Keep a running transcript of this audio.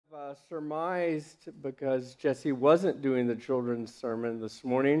surmised, because Jesse wasn't doing the children's sermon this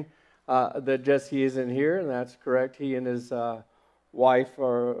morning, that Jesse isn't here, and that's correct. He and his wife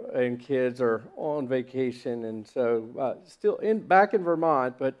and kids are on vacation, and so still back in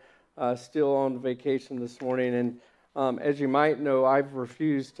Vermont, but still on vacation this morning. And as you might know, I've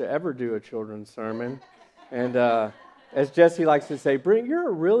refused to ever do a children's sermon. And as Jesse likes to say, you're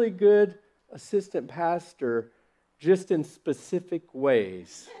a really good assistant pastor, just in specific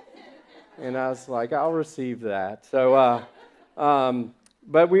ways. And I was like, I'll receive that. So,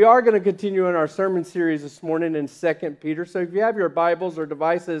 but we are going to continue in our sermon series this morning in 2 Peter. So if you have your Bibles or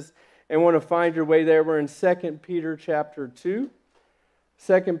devices and want to find your way there, we're in 2 Peter chapter 2.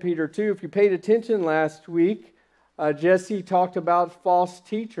 2 Peter 2. If you paid attention last week, Jesse talked about false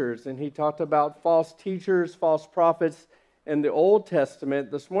teachers, and he talked about false teachers, false prophets in the Old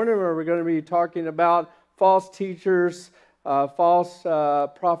Testament. This morning we're going to be talking about false teachers, false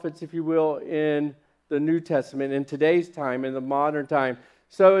prophets, if you will, in the New Testament, in today's time, in the modern time.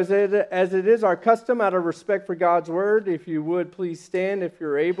 So as it is our custom, out of respect for God's Word, if you would please stand, if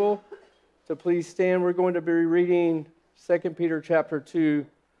you're able to please stand. We're going to be reading 2 Peter chapter 2,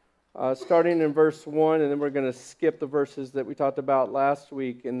 starting in verse 1, and then we're going to skip the verses that we talked about last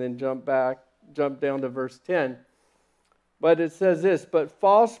week and then jump down to verse 10. But it says this, "But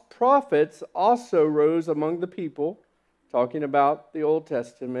false prophets also rose among the people," talking about the Old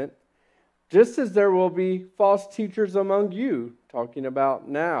Testament, "just as there will be false teachers among you," talking about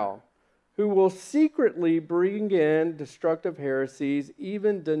now, "who will secretly bring in destructive heresies,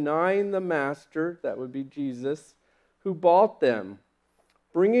 even denying the master," that would be Jesus, "who bought them,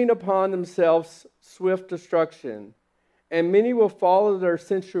 bringing upon themselves swift destruction. And many will follow their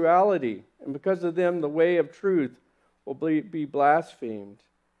sensuality, and because of them the way of truth will be blasphemed.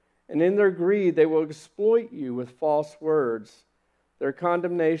 And in their greed they will exploit you with false words. Their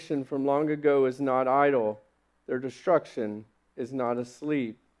condemnation from long ago is not idle. Their destruction is not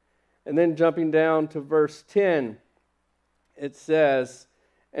asleep." And then jumping down to verse 10, it says,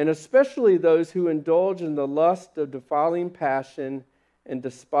 "And especially those who indulge in the lust of defiling passion and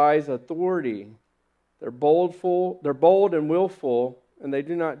despise authority. They're bold and willful, and they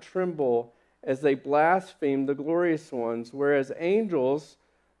do not tremble as they blaspheme the glorious ones, whereas angels,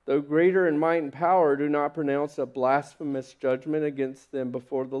 though greater in might and power, do not pronounce a blasphemous judgment against them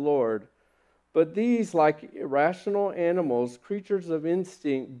before the Lord. But these, like irrational animals, creatures of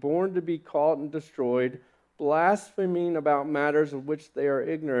instinct, born to be caught and destroyed, blaspheming about matters of which they are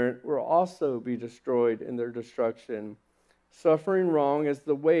ignorant, will also be destroyed in their destruction, suffering wrong as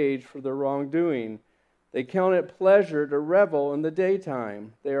the wage for their wrongdoing. They count it pleasure to revel in the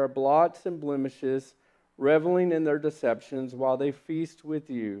daytime. They are blots and blemishes, reveling in their deceptions while they feast with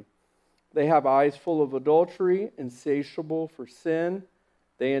you. They have eyes full of adultery, insatiable for sin.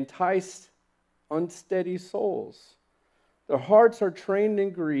 They entice unsteady souls. Their hearts are trained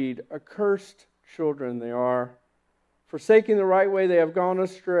in greed. Accursed children they are. Forsaking the right way, they have gone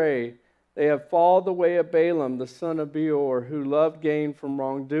astray. They have followed the way of Balaam, the son of Beor, who loved gain from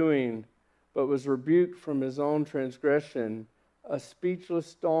wrongdoing, but was rebuked from his own transgression. A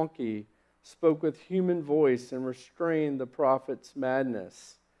speechless donkey spoke with human voice and restrained the prophet's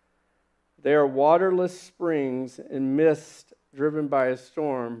madness. They are waterless springs and mist driven by a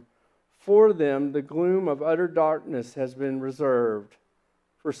storm. For them the gloom of utter darkness has been reserved.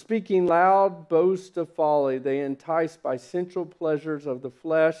 For speaking loud boast of folly, they entice by sensual pleasures of the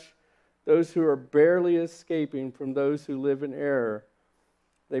flesh those who are barely escaping from those who live in error.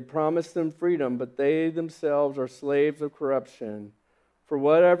 They promise them freedom, but they themselves are slaves of corruption. For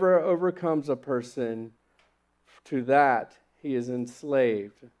whatever overcomes a person, to that he is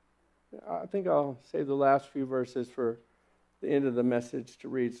enslaved." I think I'll save the last few verses for the end of the message to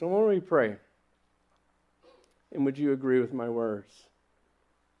read. So why don't we pray? And would you agree with my words?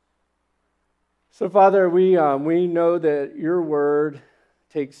 So Father, we know that your word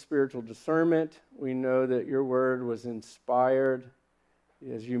takes spiritual discernment. We know that your word was inspired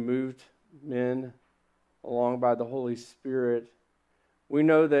as you moved men along by the Holy Spirit. We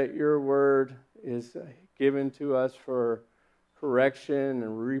know that your word is given to us for correction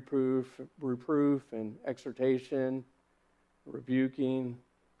and reproof and exhortation, rebuking,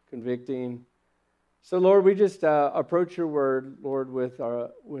 convicting. So Lord, we just approach your word, Lord, with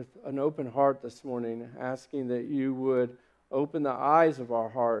an open heart this morning, asking that you would open the eyes of our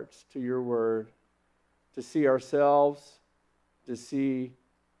hearts to your word, to see ourselves, to see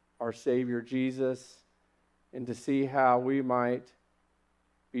our Savior Jesus, and to see how we might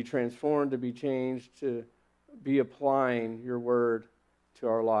be transformed, to be changed, to be applying your word to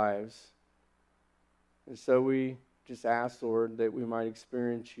our lives. And so we just ask, Lord, that we might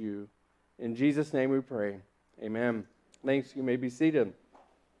experience you. In Jesus' name we pray. Amen. Thanks. You may be seated.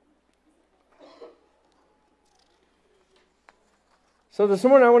 So this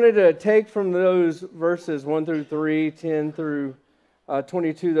morning I wanted to take from those verses 1 through 3, 10 through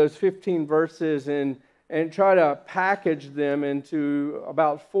 22, those 15 verses, and try to package them into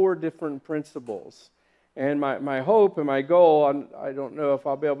about 4 different principles. And my hope and my goal, I don't know if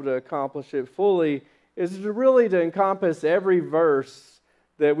I'll be able to accomplish it fully, is to encompass every verse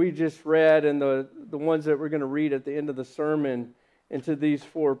that we just read and the ones that we're going to read at the end of the sermon into these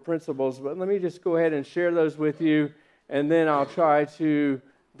 4 principles. But let me just go ahead and share those with you, and then I'll try to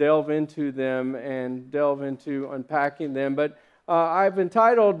delve into them and delve into unpacking them. But I've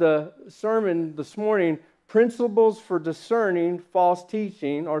entitled the sermon this morning, Principles for Discerning False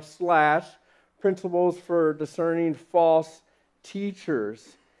Teaching, or / Principles for Discerning False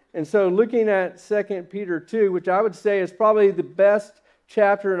Teachers. And so looking at 2 Peter 2, which I would say is probably the best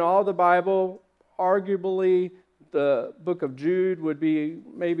chapter in all the Bible, arguably the book of Jude would be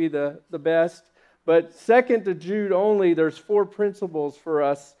maybe the best. But second to Jude only, there's 4 principles for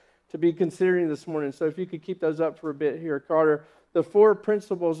us to be considering this morning. So if you could keep those up for a bit here, Carter. The 4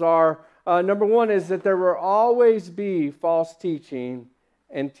 principles are, number 1 is that there will always be false teaching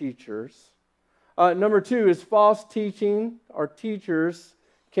and teachers. Number 2 is false teaching or teachers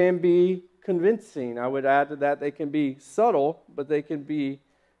can be convincing. I would add to that they can be subtle, but they can be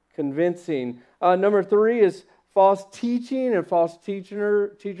convincing. Number 3 is false teaching and false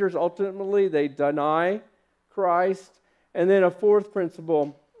teachers ultimately they deny Christ. And then a 4th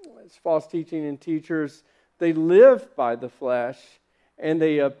principle is false teaching and teachers, they live by the flesh and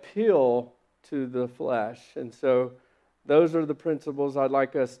they appeal to the flesh. And so those are the principles I'd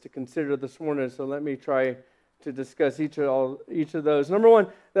like us to consider this morning. So let me try to discuss each of those. Number 1,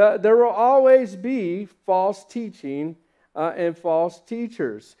 there will always be false teaching and false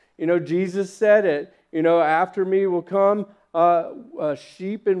teachers. You know, Jesus said it. You know, after me will come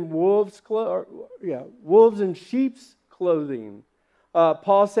sheep in wolves' wolves in sheep's clothing.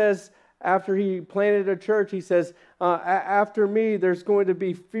 Paul says after he planted a church, he says, after me there's going to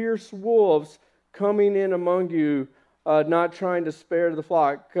be fierce wolves coming in among you, not trying to spare the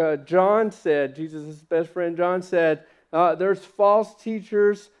flock. John said, Jesus' best friend John said, there's false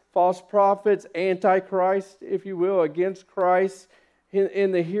teachers, false prophets, antichrist, if you will, against Christ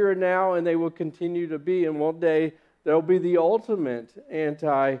in the here and now, and they will continue to be. And one day, there'll be the ultimate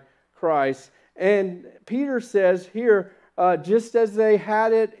antichrist. And Peter says here, just as they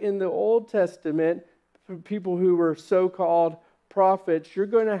had it in the Old Testament, people who were so-called prophets, you're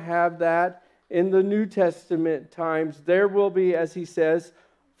going to have that in the New Testament times. There will be, as he says,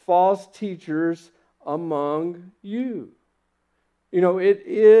 false teachers among you. You know, it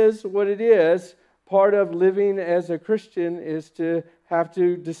is what it is. Part of living as a Christian is to have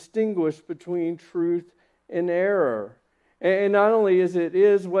to distinguish between truth and error. And not only is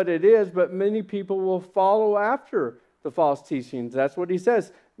what it is, but many people will follow after the false teachings. That's what he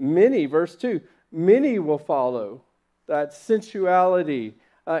says. Many, verse 2, many will follow that sensuality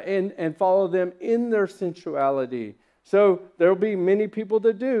and follow them in their sensuality. So there will be many people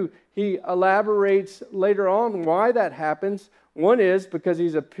that do. He elaborates later on why that happens. One is because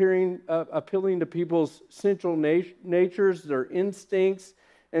he's appealing to people's sensual natures, their instincts.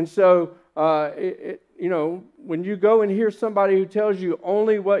 And so, you know, when you go and hear somebody who tells you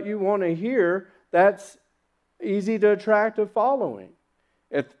only what you want to hear, that's easy to attract a following.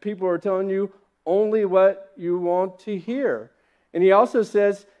 If people are telling you only what you want to hear. And he also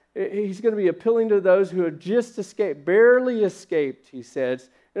says he's going to be appealing to those who have just escaped, barely escaped, he says.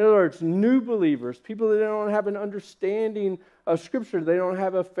 In other words, new believers, people that don't have an understanding of Scripture. They don't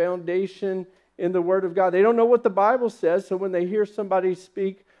have a foundation in the Word of God. They don't know what the Bible says, so when they hear somebody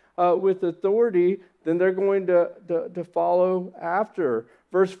speak with authority, then they're going to follow after.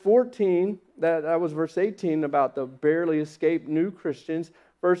 Verse 14, that was verse 18 about the barely escaped new Christians.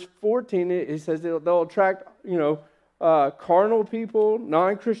 Verse 14, it says they'll attract, carnal people,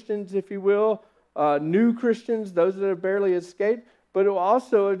 non-Christians, if you will, new Christians, those that have barely escaped, but it will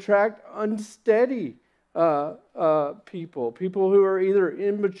also attract unsteady people who are either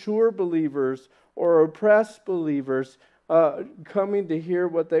immature believers or oppressed believers coming to hear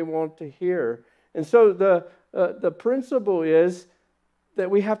what they want to hear. And so the principle is that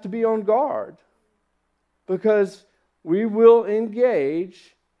we have to be on guard because we will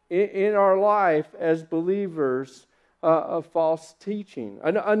engage in our life as believers of false teaching.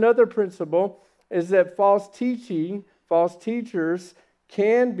 Another principle is that false teachers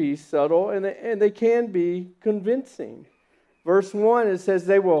can be subtle and they can be convincing. Verse 1, it says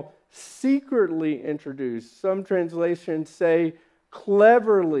they will secretly introduce. Some translations say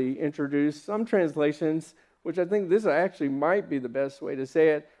cleverly introduce. Some translations, which I think this actually might be the best way to say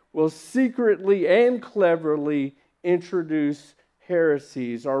it, will secretly and cleverly introduce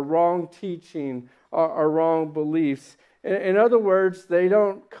heresies, or wrong teaching, or wrong beliefs. In other words, they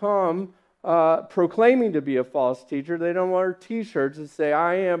don't come proclaiming to be a false teacher. They don't wear T-shirts that say,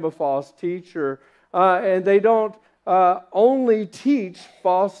 "I am a false teacher." And they don't only teach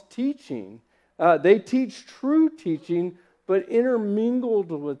false teaching. They teach true teaching, but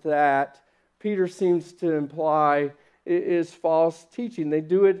intermingled with that, Peter seems to imply, is false teaching. They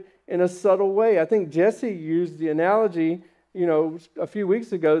do it in a subtle way. I think Jesse used the analogy, a few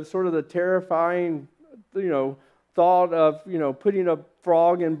weeks ago, sort of the terrifying, thought of, putting a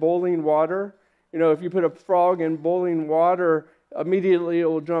frog in boiling water. If you put a frog in boiling water, immediately it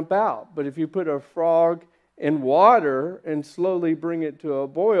will jump out. But if you put a frog in water and slowly bring it to a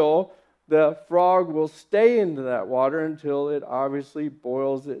boil, the frog will stay into that water until it obviously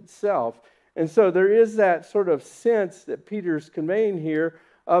boils itself. And so there is that sort of sense that Peter's conveying here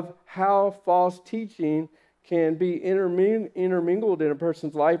of how false teaching can be intermingled in a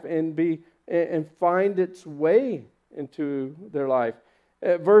person's life and find its way into their life.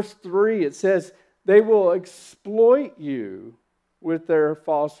 At verse 3, it says, "They will exploit you with their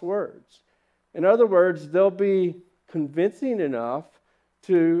false words." In other words, they'll be convincing enough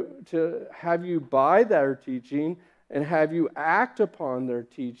to have you buy their teaching and have you act upon their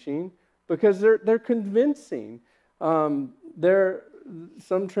teaching because they're convincing. Some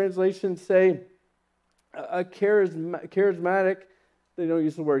translations say a charismatic. They don't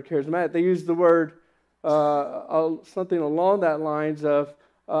use the word charismatic. They use the word something along that lines of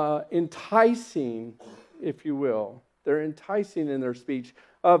enticing, if you will. They're enticing in their speech.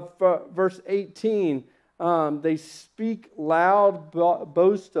 Verse 18, they speak loud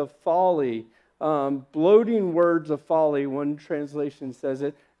boast of folly, bloating words of folly, one translation says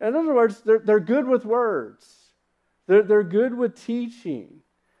it. In other words, they're good with words. They're good with teaching.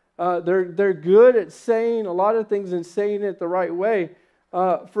 They're good at saying a lot of things and saying it the right way.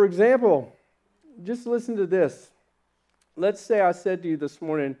 For example, just listen to this. Let's say I said to you this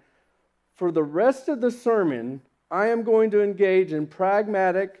morning, for the rest of the sermon, I am going to engage in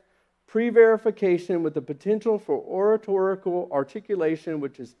pragmatic pre-verification with the potential for oratorical articulation,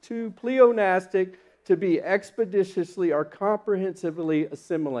 which is too pleonastic to be expeditiously or comprehensively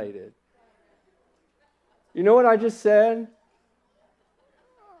assimilated. You know what I just said?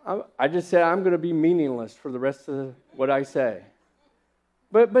 I just said I'm going to be meaningless for the rest of what I say.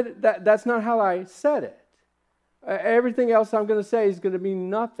 But that's not how I said it. Everything else I'm going to say is going to mean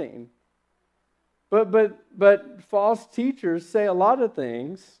nothing. But false teachers say a lot of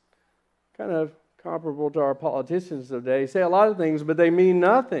things, kind of comparable to our politicians today, say a lot of things, but they mean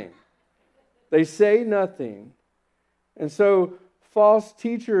nothing. They say nothing. And so false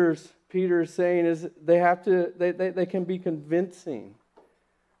teachers, Peter is saying, is they can be convincing.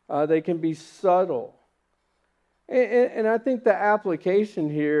 They can be subtle. And I think the application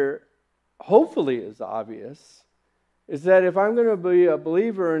here, hopefully, is obvious. Is that if I'm going to be a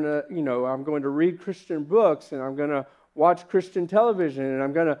believer in I'm going to read Christian books and I'm going to watch Christian television and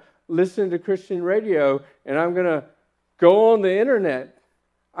I'm going to listen to Christian radio and I'm going to go on the internet,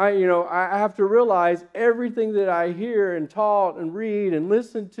 I have to realize everything that I hear and taught and read and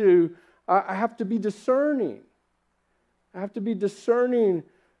listen to, I have to be discerning. I have to be discerning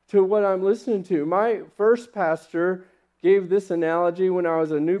to what I'm listening to. My first pastor gave this analogy when I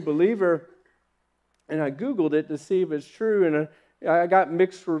was a new believer, and I Googled it to see if it's true, and I got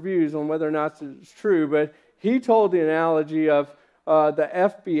mixed reviews on whether or not it's true, but he told the analogy of the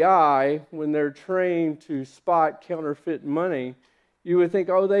FBI, when they're trained to spot counterfeit money, you would think,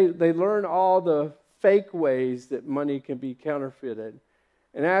 they learn all the fake ways that money can be counterfeited.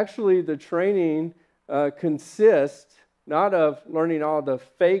 And actually, the training consists not of learning all the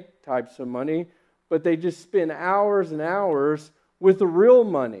fake types of money, but they just spend hours and hours with the real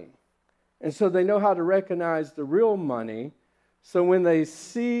money. And so they know how to recognize the real money. So when they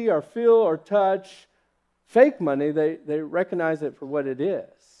see or feel or touch fake money, they recognize it for what it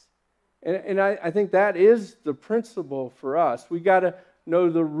is. And I think that is the principle for us. We got to know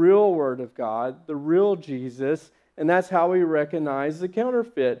the real Word of God, the real Jesus, and that's how we recognize the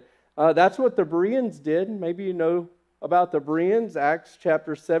counterfeit. That's what the Bereans did. Maybe you know about the Bereans, Acts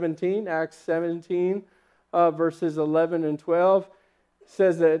chapter 17. Acts 17, verses 11 and 12,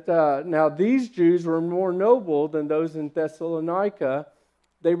 says that now these Jews were more noble than those in Thessalonica.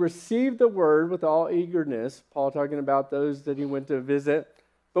 They received the word with all eagerness. Paul talking about those that he went to visit.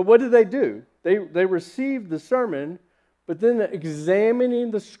 But what did they do? They received the sermon, but then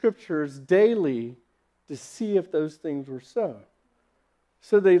examining the scriptures daily to see if those things were so.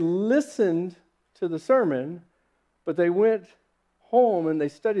 So they listened to the sermon, but they went home and they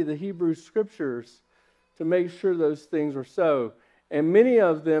studied the Hebrew scriptures to make sure those things were so. And many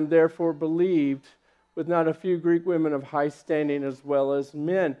of them therefore believed, with not a few Greek women of high standing as well as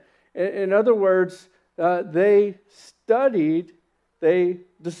men. In other words, they studied, they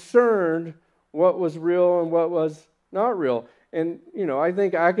discerned what was real and what was not real. And, I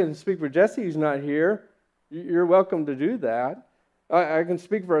think I can speak for Jesse, who's not here. You're welcome to do that. I can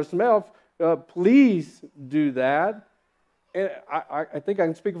speak for myself. Please do that. And I think I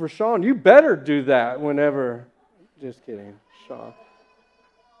can speak for Sean. You better do that whenever. Just kidding, Sean.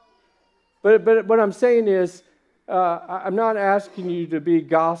 But what I'm saying is, I'm not asking you to be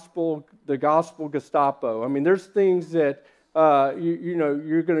the gospel Gestapo. I mean, there's things that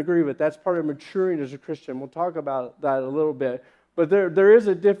you're going to agree with. That's part of maturing as a Christian. We'll talk about that a little bit. But there is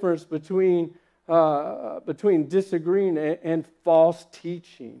a difference between disagreeing and false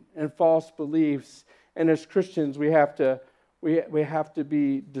teaching and false beliefs. And as Christians, we have to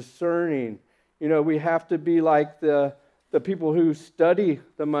be discerning. We have to be like the people who study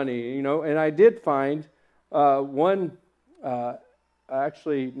the money. And I did find one,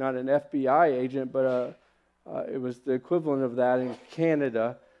 actually not an FBI agent, but it was the equivalent of that in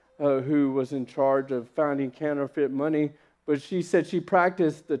Canada, who was in charge of finding counterfeit money. But she said she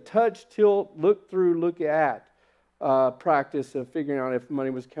practiced the touch, tilt, look through, look at practice of figuring out if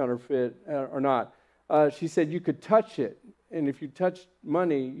money was counterfeit or not. She said you could touch it, and if you touched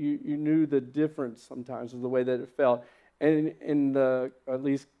money, you knew the difference sometimes of the way that it felt. And in the, at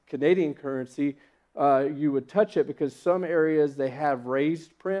least Canadian currency, you would touch it because some areas they have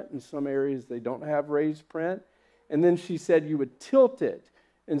raised print and some areas they don't have raised print. And then she said you would tilt it.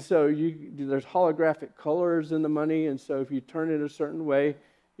 And so there's holographic colors in the money, and so if you turn it a certain way,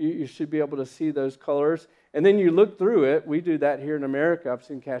 you should be able to see those colors. And then you look through it. We do that here in America. I've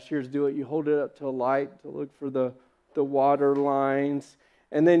seen cashiers do it. You hold it up to a light to look for the water lines,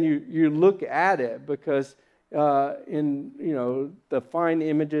 and then you look at it because in the fine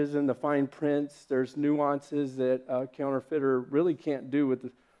images and the fine prints, there's nuances that a counterfeiter really can't do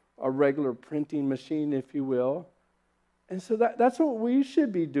with a regular printing machine, if you will. And so that's what we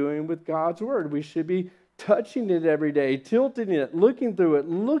should be doing with God's Word. We should be touching it every day, tilting it, looking through it,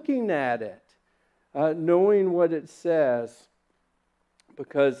 looking at it, knowing what it says.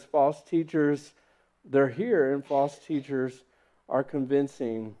 Because false teachers, they're here, and false teachers are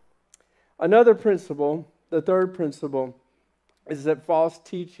convincing. Another principle, the third principle, is that false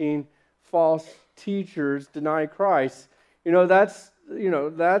teachers deny Christ. That's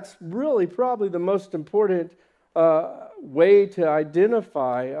really probably the most important way to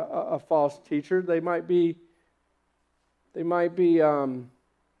identify a false teacher. They might be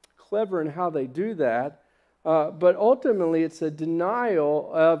clever in how they do that, but ultimately it's a denial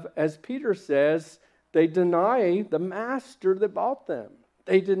of, as Peter says, they deny the master that bought them.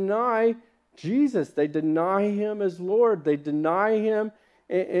 They deny Jesus. They deny him as Lord. They deny him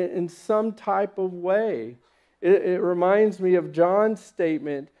in some type of way. It reminds me of John's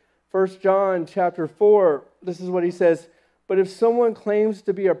statement, 1 John chapter 4. This is what he says: "But if someone claims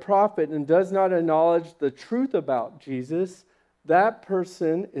to be a prophet and does not acknowledge the truth about Jesus, that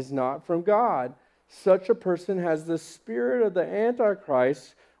person is not from God. Such a person has the spirit of the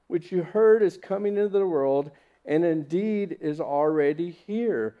Antichrist, which you heard is coming into the world, and indeed is already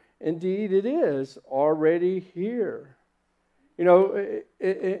here." Indeed, it is already here.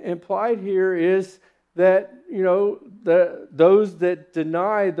 Implied here is that, those that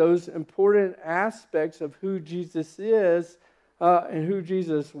deny those important aspects of who Jesus is and who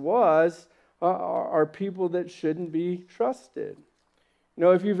Jesus was are people that shouldn't be trusted.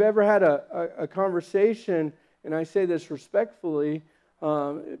 If you've ever had a conversation, and I say this respectfully,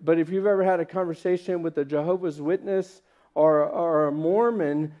 but if you've ever had a conversation with a Jehovah's Witness or a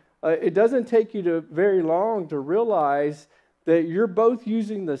Mormon, it doesn't take you very long to realize that you're both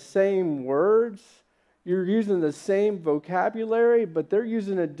using the same words, you're using the same vocabulary, but they're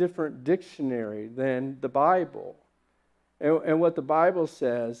using a different dictionary than the Bible and what the Bible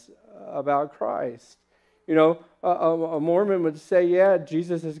says about Christ. A Mormon would say, yeah,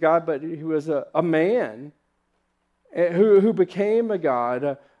 Jesus is God, but he was a man who became a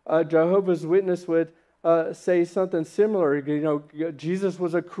God. A Jehovah's Witness would say something similar. Jesus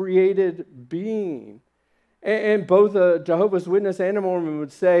was a created being. And both a Jehovah's Witness and a Mormon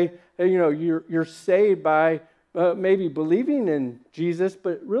would say, you're saved by maybe believing in Jesus,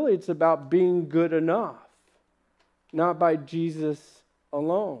 but really it's about being good enough, not by Jesus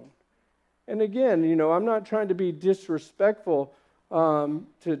alone. And again, I'm not trying to be disrespectful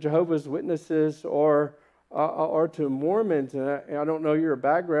to Jehovah's Witnesses or to Mormons. And I don't know your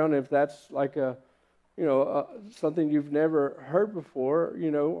background, if that's like something you've never heard before.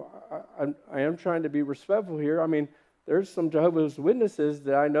 I am trying to be respectful here. I mean, there's some Jehovah's Witnesses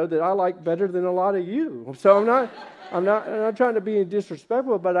that I know that I like better than a lot of you. So I'm not trying to be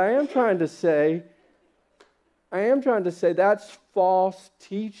disrespectful, but I am trying to say that's false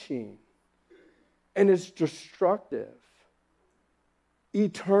teaching. And it's destructive,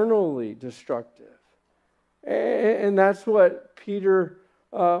 eternally destructive. And that's what Peter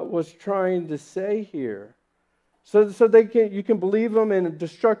was trying to say here. So you can believe them in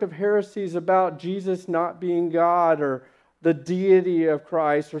destructive heresies about Jesus not being God, or the deity of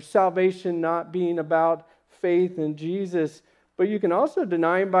Christ, or salvation not being about faith in Jesus. But you can also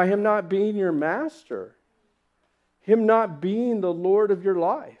deny him by him not being your master, him not being the Lord of your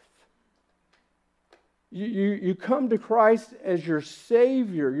life. You come to Christ as your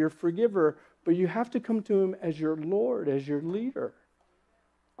Savior, your forgiver, but you have to come to him as your Lord, as your leader.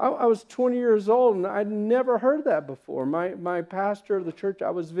 I was 20 years old, and I'd never heard that before. My pastor of the church I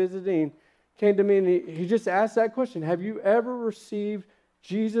was visiting came to me, and he just asked that question: have you ever received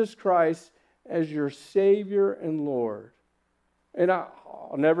Jesus Christ as your Savior and Lord? And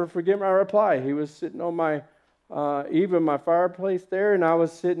I'll never forget my reply. He was sitting on my fireplace there, and I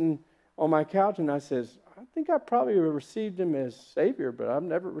was sitting on my couch, and I says, I think I probably received him as Savior, but I've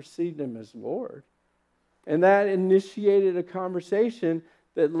never received him as Lord. And that initiated a conversation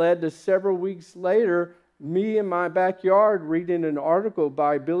that led to several weeks later, me in my backyard reading an article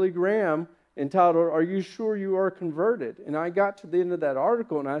by Billy Graham entitled, "Are You Sure You Are Converted?" And I got to the end of that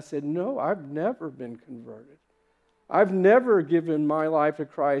article, and I said, no, I've never been converted. I've never given my life to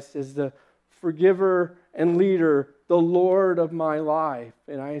Christ as the forgiver and leader, the Lord of my life.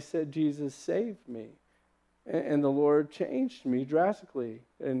 And I said, Jesus saved me. And the Lord changed me drastically,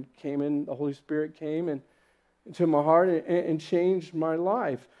 and the Holy Spirit came into my heart and changed my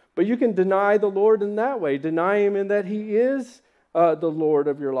life. But you can deny the Lord in that way. Deny him in that he is the Lord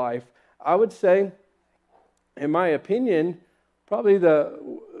of your life. I would say, in my opinion, probably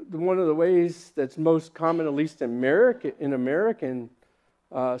one of the ways that's most common, at least in American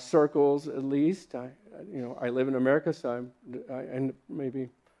circles, at least. I live in America, so I maybe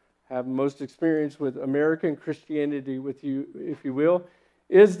have most experience with American Christianity with you, if you will,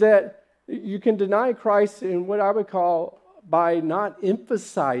 is that you can deny Christ in what I would call by not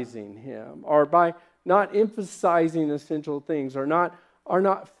emphasizing him, or by not emphasizing essential things, or not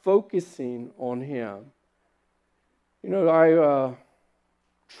focusing on him. I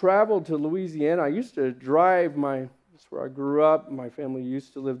traveled to Louisiana. I used to drive that's where I grew up. My family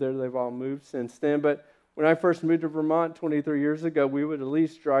used to live there. They've all moved since then. But when I first moved to Vermont 23 years ago, we would at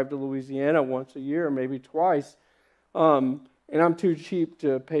least drive to Louisiana once a year, maybe twice. And I'm too cheap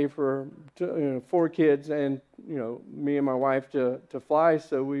to pay for 4 kids and me and my wife to fly.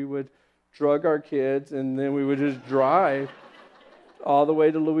 So we would drug our kids, and then we would just drive all the way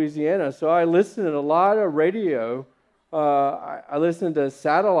to Louisiana. So I listened to a lot of radio. I listened to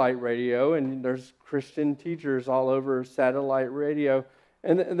satellite radio, and there's Christian teachers all over satellite radio.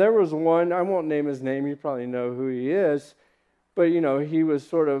 And there was one, I won't name his name, you probably know who he is, but he was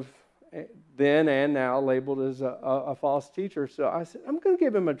sort of then and now labeled as a false teacher. So I said, I'm going to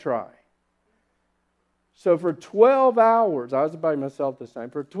give him a try. So for 12 hours, I was by myself this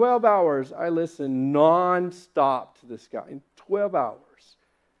time, for 12 hours I listened nonstop to this guy, in 12 hours.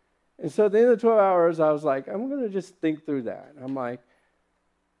 And so at the end of the 12 hours, I was like, I'm going to just think through that. I'm like,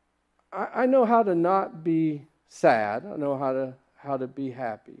 I know how to not be sad. I know how to be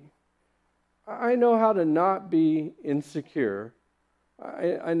happy. I know how to not be insecure.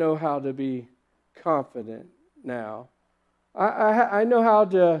 I know how to be confident now. I know how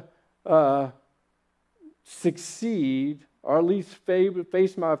to succeed, or at least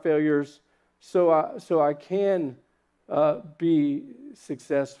face my failures, so I can be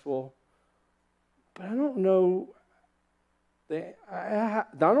successful. But I don't know that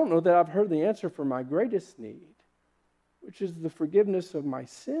I've heard the answer for my greatest need, which is the forgiveness of my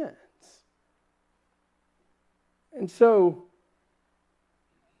sins. And so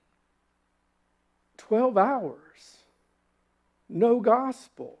 12 hours, no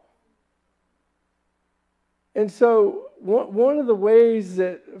gospel. And so one of the ways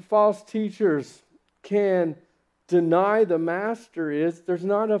that false teachers can deny the master is there's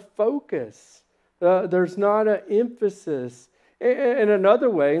not a focus. There's not an emphasis. And another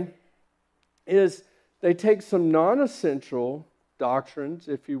way is they take some non-essential doctrines,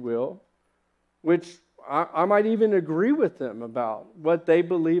 if you will, which I might even agree with them about what they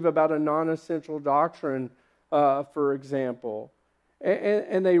believe about a non-essential doctrine, for example.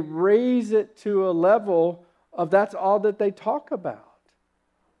 And they raise it to a level of that's all that they talk about.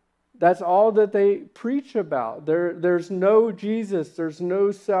 That's all that they preach about. There's no Jesus. There's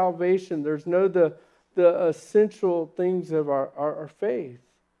no salvation. There's no the essential things of our faith.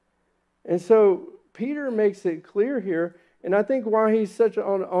 And so Peter makes it clear here, and I think why he's such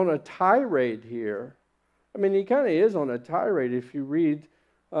on a tirade here. I mean, he kind of is on a tirade if you read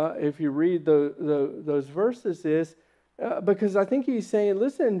those verses, is because I think he's saying,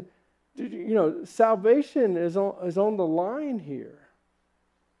 listen, salvation is on the line here.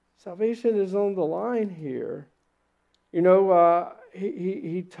 Salvation is on the line here.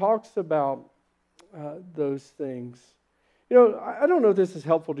 He talks about those things. I don't know if this is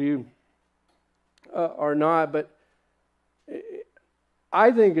helpful to you or not, but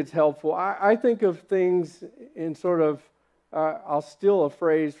I think it's helpful. I think of things in sort of, I'll steal a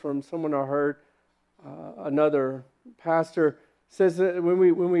phrase from someone I heard, another pastor says that when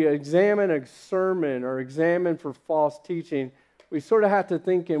we examine a sermon or examine for false teaching, we sort of have to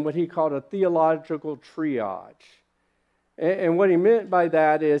think in what he called a theological triage. And what he meant by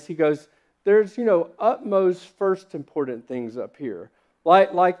that is, he goes, there's, utmost first important things up here,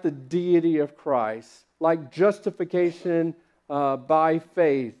 like the deity of Christ, like justification by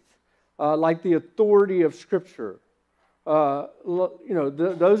faith, like the authority of Scripture.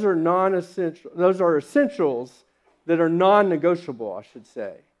 Those are non-essential. Those are essentials that are non-negotiable, I should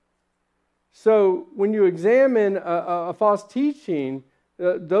say. So when you examine a false teaching,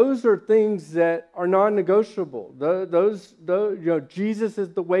 those are things that are non-negotiable. Those Jesus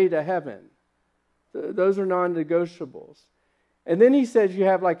is the way to heaven. Those are non-negotiables. And then he says you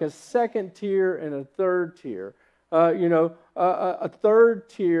have like a second tier and a third tier. A third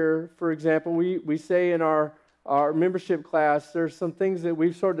tier, for example, we say in our membership class, there's some things that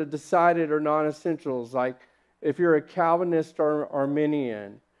we've sort of decided are non-essentials, like if you're a Calvinist or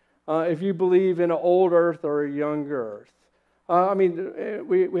Arminian, if you believe in an old earth or a young earth.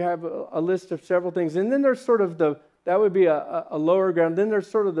 We have a list of several things. And then there's sort of that would be a lower ground. Then there's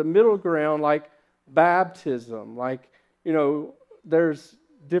sort of the middle ground, like baptism, like, there's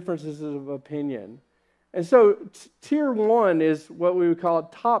differences of opinion. And so tier one is what we would call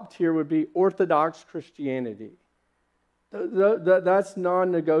top tier would be Orthodox Christianity. That's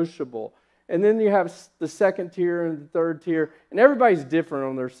non-negotiable. And then you have the second tier and the third tier. And everybody's different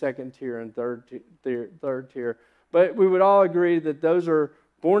on their second tier and third tier. But we would all agree that those are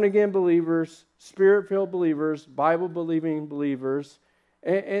born-again believers, Spirit-filled believers, Bible-believing believers.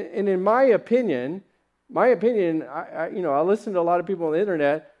 And in my opinion, I listen to a lot of people on the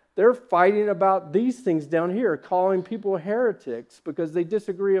internet. They're fighting about these things down here, calling people heretics because they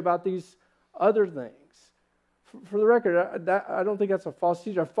disagree about these other things. For the record, I don't think that's a false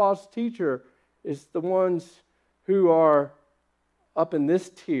teacher. A false teacher is the ones who are up in this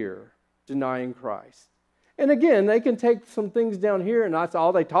tier denying Christ. And again, they can take some things down here and that's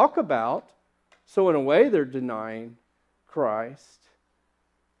all they talk about. So in a way, they're denying Christ.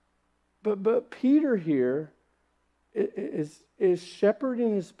 But Peter here is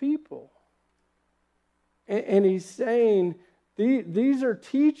shepherding his people. And he's saying these are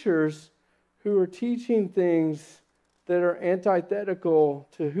teachers who are teaching things that are antithetical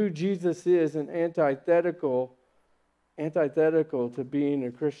to who Jesus is and antithetical to being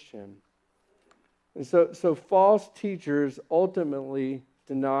a Christian. And so false teachers ultimately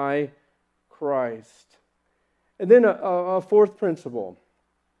deny Christ. And then a fourth principle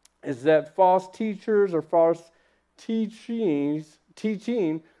is that false teachers or false teaching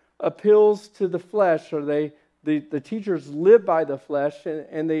appeals to the flesh, or the teachers live by the flesh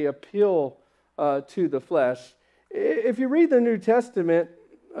and they appeal to the flesh. If you read the New Testament,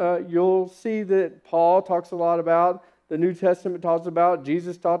 you'll see that Paul talks a lot about, the New Testament talks about,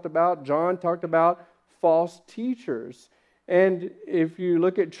 Jesus talked about, John talked about false teachers. And if you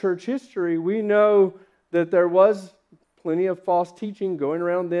look at church history, we know that there was plenty of false teaching going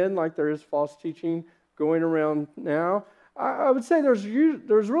around then, like there is false teaching going around now. I would say there's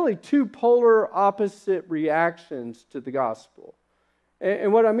really two polar opposite reactions to the gospel.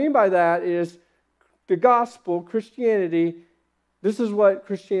 And what I mean by that is the gospel, Christianity, this is what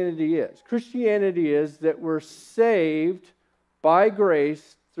Christianity is. Christianity is that we're saved by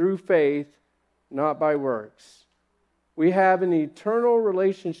grace through faith, not by works. We have an eternal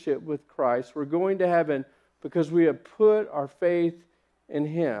relationship with Christ. We're going to heaven because we have put our faith in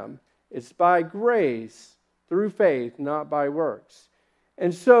Him. It's by grace through faith, not by works.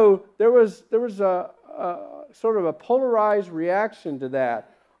 And so there was a sort of a polarized reaction to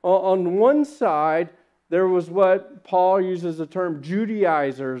that. On one side, There was what Paul uses the term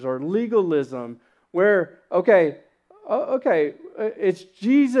Judaizers or legalism, where, it's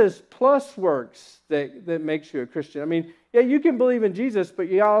Jesus plus works that makes you a Christian. I mean, yeah, you can believe in Jesus, but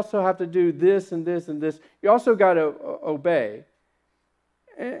you also have to do this and this and this. You also got to obey.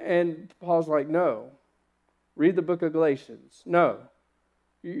 And Paul's like, no. Read the book of Galatians. No.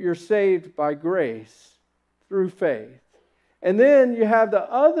 You're saved by grace through faith. And then you have the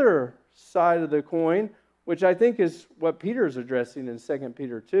other side of the coin, which I think is what Peter's addressing in 2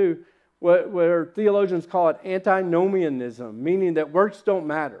 Peter 2, where theologians call it antinomianism, meaning that works don't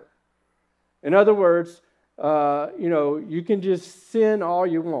matter. In other words, you can just sin all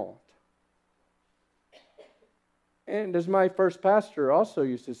you want. And as my first pastor also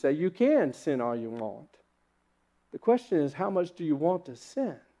used to say, you can sin all you want. The question is, how much do you want to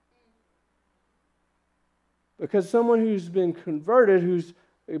sin? Because someone who's been converted, who's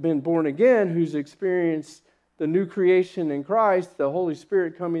been born again, who's experienced the new creation in Christ, the Holy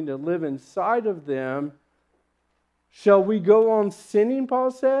Spirit coming to live inside of them, shall we go on sinning, Paul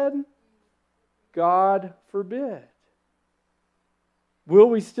said? God forbid. Will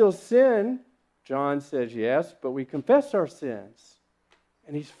we still sin? John says yes, but we confess our sins.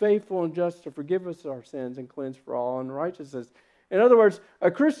 And He's faithful and just to forgive us our sins and cleanse for all unrighteousness. In other words,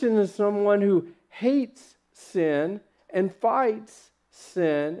 a Christian is someone who hates sin and fights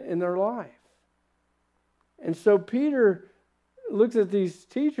sin in their life. And so Peter looks at these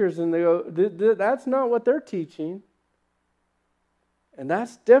teachers and they go, that's not what they're teaching. And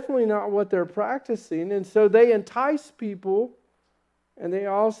that's definitely not what they're practicing. And so they entice people and they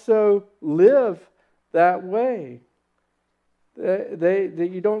also live that way.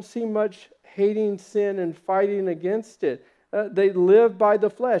 You don't see much hating sin and fighting against it. They live by the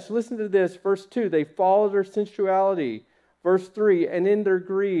flesh. Listen to this, verse 2. They follow their sensuality. Verse 3, and in their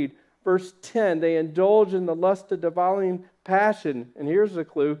greed. Verse 10, they indulge in the lust of devouring passion. And here's the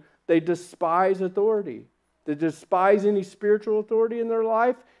clue. They despise authority. They despise any spiritual authority in their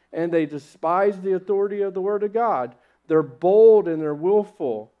life, and they despise the authority of the Word of God. They're bold and they're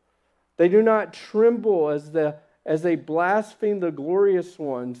willful. They do not tremble as they blaspheme the glorious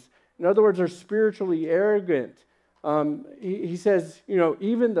ones. In other words, they're spiritually arrogant. He says,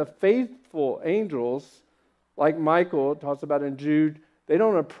 even the faithful angels, like Michael talks about in Jude, they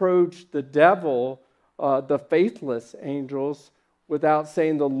don't approach the devil, the faithless angels, without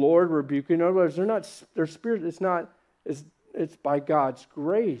saying the Lord rebuke you. In other words, their spirit. It's by God's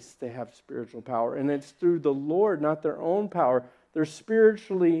grace they have spiritual power, and it's through the Lord, not their own power. They're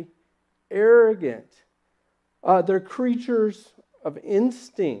spiritually arrogant. They're creatures of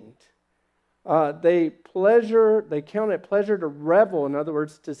instinct. They count it pleasure to revel, in other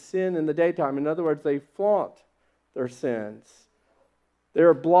words, to sin in the daytime. In other words, they flaunt their sins. There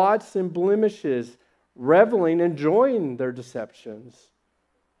are blots and blemishes, reveling, enjoying their deceptions.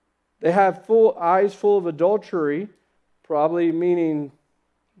 They have eyes full of adultery, probably meaning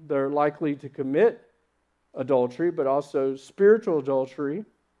they're likely to commit adultery, but also spiritual adultery.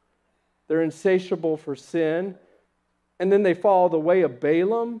 They're insatiable for sin. And then they follow the way of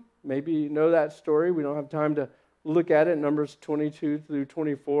Balaam. Maybe you know that story. We don't have time to look at it, Numbers 22 through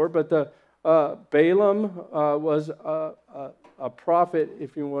 24. But Balaam was a prophet,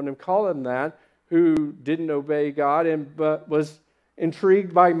 if you want to call him that, who didn't obey God but was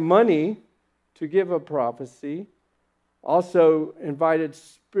intrigued by money to give a prophecy. Also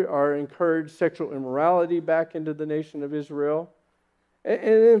encouraged sexual immorality back into the nation of Israel. And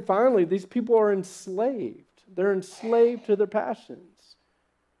then finally, these people are enslaved. They're enslaved to their passions.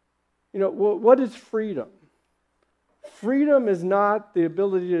 What is freedom? Freedom is not the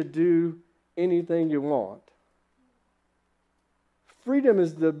ability to do anything you want. Freedom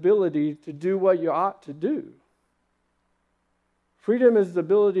is the ability to do what you ought to do. Freedom is the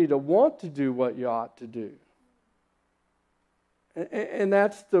ability to want to do what you ought to do. And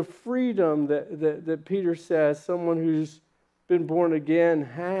that's the freedom that Peter says someone who's been born again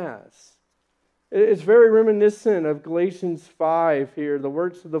has. It's very reminiscent of Galatians 5 here, the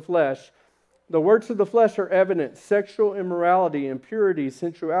works of the flesh. The works of the flesh are evident: sexual immorality, impurity,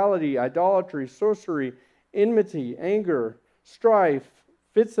 sensuality, idolatry, sorcery, enmity, anger, strife,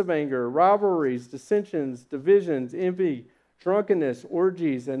 fits of anger, rivalries, dissensions, divisions, envy, drunkenness,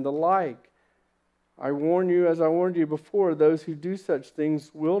 orgies, and the like. I warn you, as I warned you before, those who do such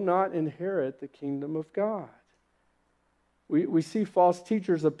things will not inherit the kingdom of God. We see false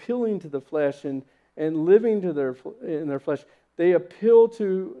teachers appealing to the flesh and living in their flesh. They appeal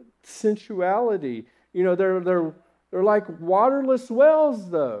to sensuality. They're like waterless wells,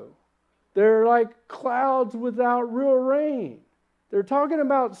 though. They're like clouds without real rain. They're talking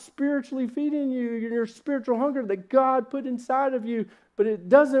about spiritually feeding you, your spiritual hunger that God put inside of you, but it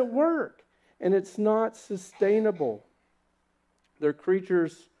doesn't work, and it's not sustainable. They're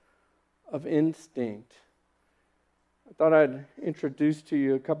creatures of instinct. I thought I'd introduce to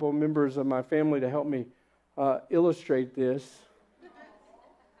you a couple of members of my family to help me illustrate this.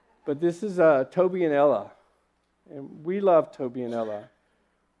 But this is Toby and Ella, and we love Toby and Ella.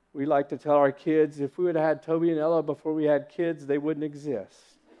 We like to tell our kids, if we would have had Toby and Ella before we had kids, they wouldn't exist.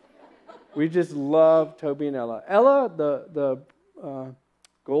 We just love Toby and Ella. Ella, the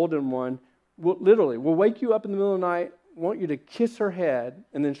golden one, will wake you up in the middle of the night, want you to kiss her head,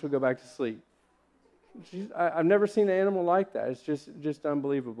 and then she'll go back to sleep. I've never seen an animal like that. It's just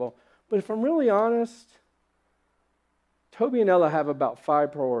unbelievable. But if I'm really honest, Toby and Ella have about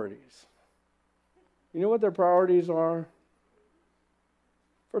 5 priorities. You know what their priorities are?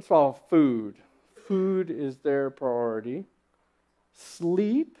 First of all, food. Food is their priority.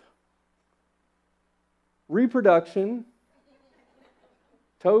 Sleep. Reproduction.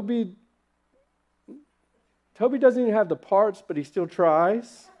 Toby doesn't even have the parts, but he still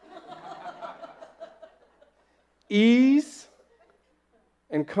tries. Ease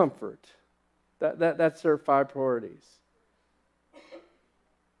and comfort. That's their 5 priorities.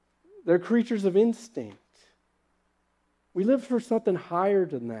 They're creatures of instinct. We live for something higher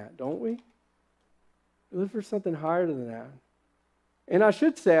than that, don't we? We live for something higher than that. And I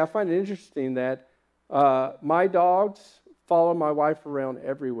should say, I find it interesting that my dogs follow my wife around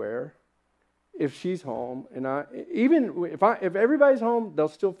everywhere if she's home. And if everybody's home, they'll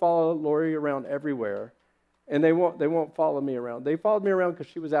still follow Lori around everywhere. And they won't follow me around. They followed me around because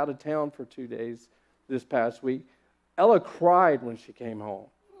she was out of town for 2 days this past week. Ella cried when she came home.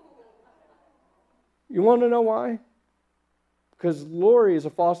 You want to know why? Because Lori is a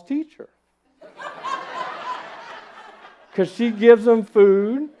false teacher. Because she gives them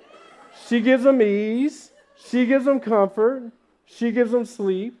food, she gives them ease, she gives them comfort, she gives them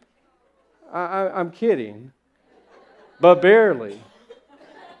sleep. I'm kidding, but barely.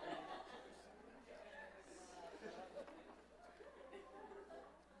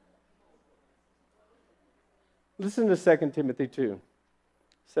 Listen to 2 Timothy 2.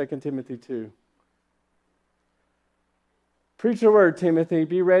 2 Timothy 2. Preach the word, Timothy.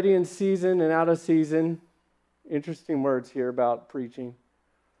 Be ready in season and out of season. Interesting words here about preaching.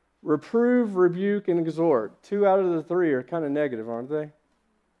 Reprove, rebuke, and exhort. 2 out of the 3 are kind of negative, aren't they?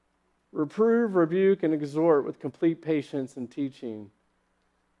 Reprove, rebuke, and exhort with complete patience and teaching.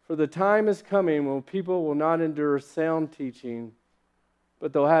 For the time is coming when people will not endure sound teaching,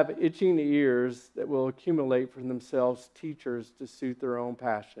 but they'll have itching ears that will accumulate for themselves teachers to suit their own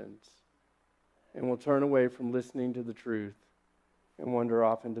passions, and will turn away from listening to the truth and wander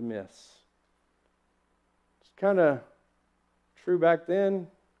off into myths. It's kind of true back then,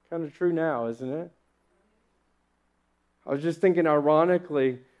 kind of true now, isn't it? I was just thinking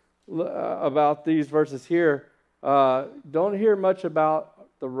ironically about these verses here. Don't hear much about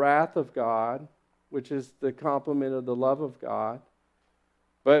the wrath of God, which is the complement of the love of God.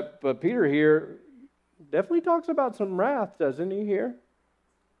 But Peter here definitely talks about some wrath, doesn't he here?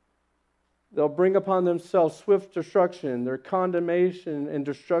 They'll bring upon themselves swift destruction. Their condemnation and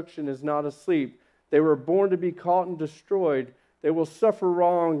destruction is not asleep. They were born to be caught and destroyed. They will suffer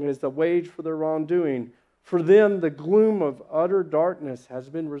wrong as the wage for their wrongdoing. For them, the gloom of utter darkness has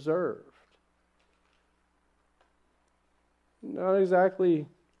been reserved. Not exactly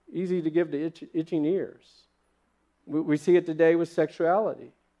easy to give to itching ears. We see it today with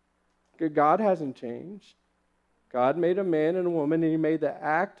sexuality. God hasn't changed. God made a man and a woman, and he made the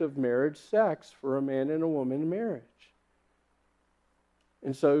act of marriage sex for a man and a woman in marriage.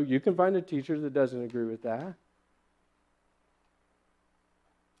 And so you can find a teacher that doesn't agree with that.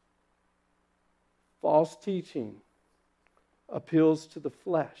 False teaching appeals to the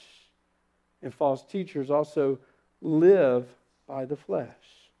flesh, and false teachers also live by the flesh.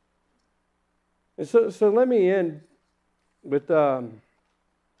 And so let me end with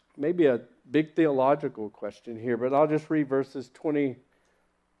maybe a big theological question here, but I'll just read verses 20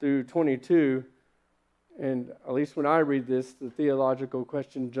 through 22. And at least when I read this, the theological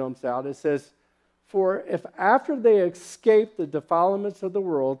question jumps out. It says, "For if after they escape the defilements of the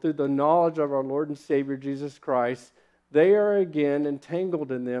world through the knowledge of our Lord and Savior Jesus Christ, they are again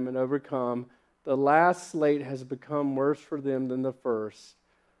entangled in them and overcome, the last slate has become worse for them than the first.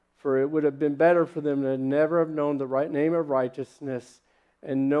 For it would have been better for them to never have known the right name of righteousness,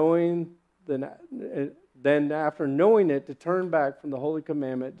 and then after knowing it, to turn back from the holy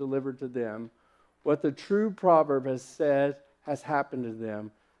commandment delivered to them. What the true proverb has said has happened to them.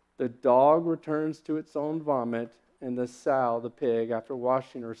 The dog returns to its own vomit, and the sow, the pig, after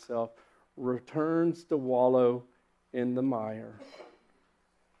washing herself, returns to wallow in the mire.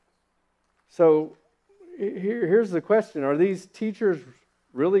 So here's the question. Are these teachers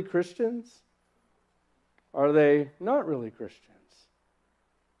really Christians? Are they not really Christians?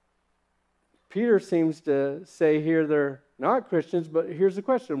 Peter seems to say here they're not Christians, but here's the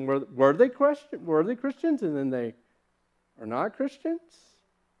question. Were they Christians and then they are not Christians?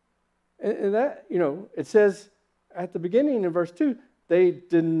 And that, it says at the beginning in verse 2, they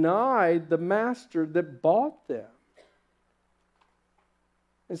denied the master that bought them.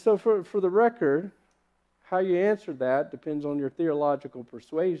 And so for the record, how you answer that depends on your theological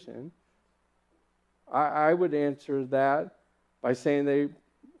persuasion. I would answer that by saying they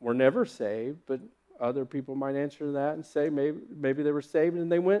were never saved, but other people might answer that and say maybe they were saved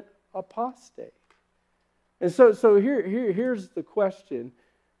and they went apostate. And so here's the question.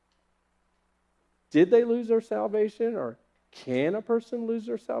 Did they lose their salvation, or can a person lose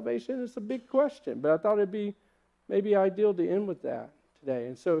their salvation? It's a big question, but I thought it'd be maybe ideal to end with that today.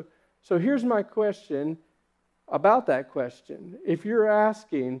 And so here's my question about that question. If you're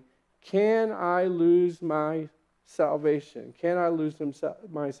asking, can I lose my salvation? Can I lose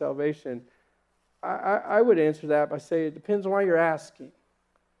my salvation? I would answer that by saying it depends on why you're asking.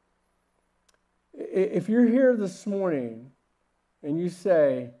 If you're here this morning and you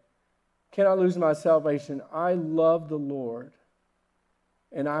say, can I lose my salvation? I love the Lord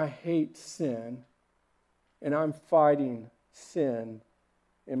and I hate sin and I'm fighting sin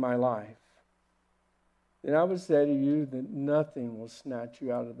in my life, then I would say to you that nothing will snatch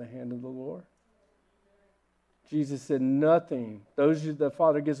you out of the hand of the Lord. Jesus said, nothing, those the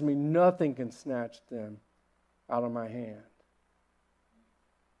Father gives me, nothing can snatch them out of my hand.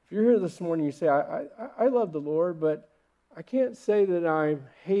 If you're here this morning, you say, I love the Lord, but I can't say that I'm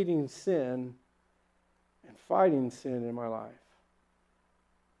hating sin and fighting sin in my life.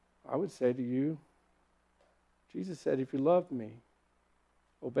 I would say to you, Jesus said, if you love me,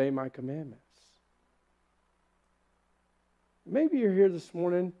 obey my commandments. Maybe you're here this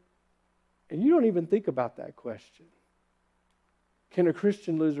morning and you don't even think about that question. Can a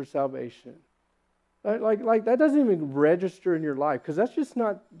Christian lose their salvation? Like that doesn't even register in your life, because that's just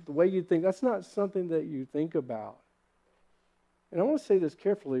not the way you think. That's not something that you think about. And I want to say this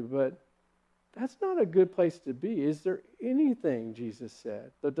carefully, but that's not a good place to be. Is there anything, Jesus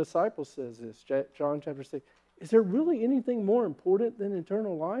said, the disciple says this, John chapter 6, is there really anything more important than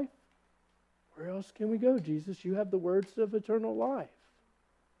eternal life? Where else can we go, Jesus? You have the words of eternal life.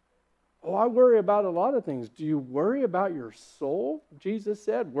 Oh, I worry about a lot of things. Do you worry about your soul? Jesus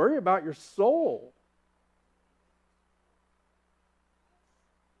said, worry about your soul.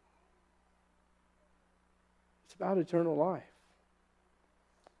 It's about eternal life.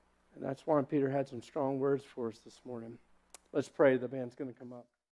 And that's why Peter had some strong words for us this morning. Let's pray. The band's going to come up.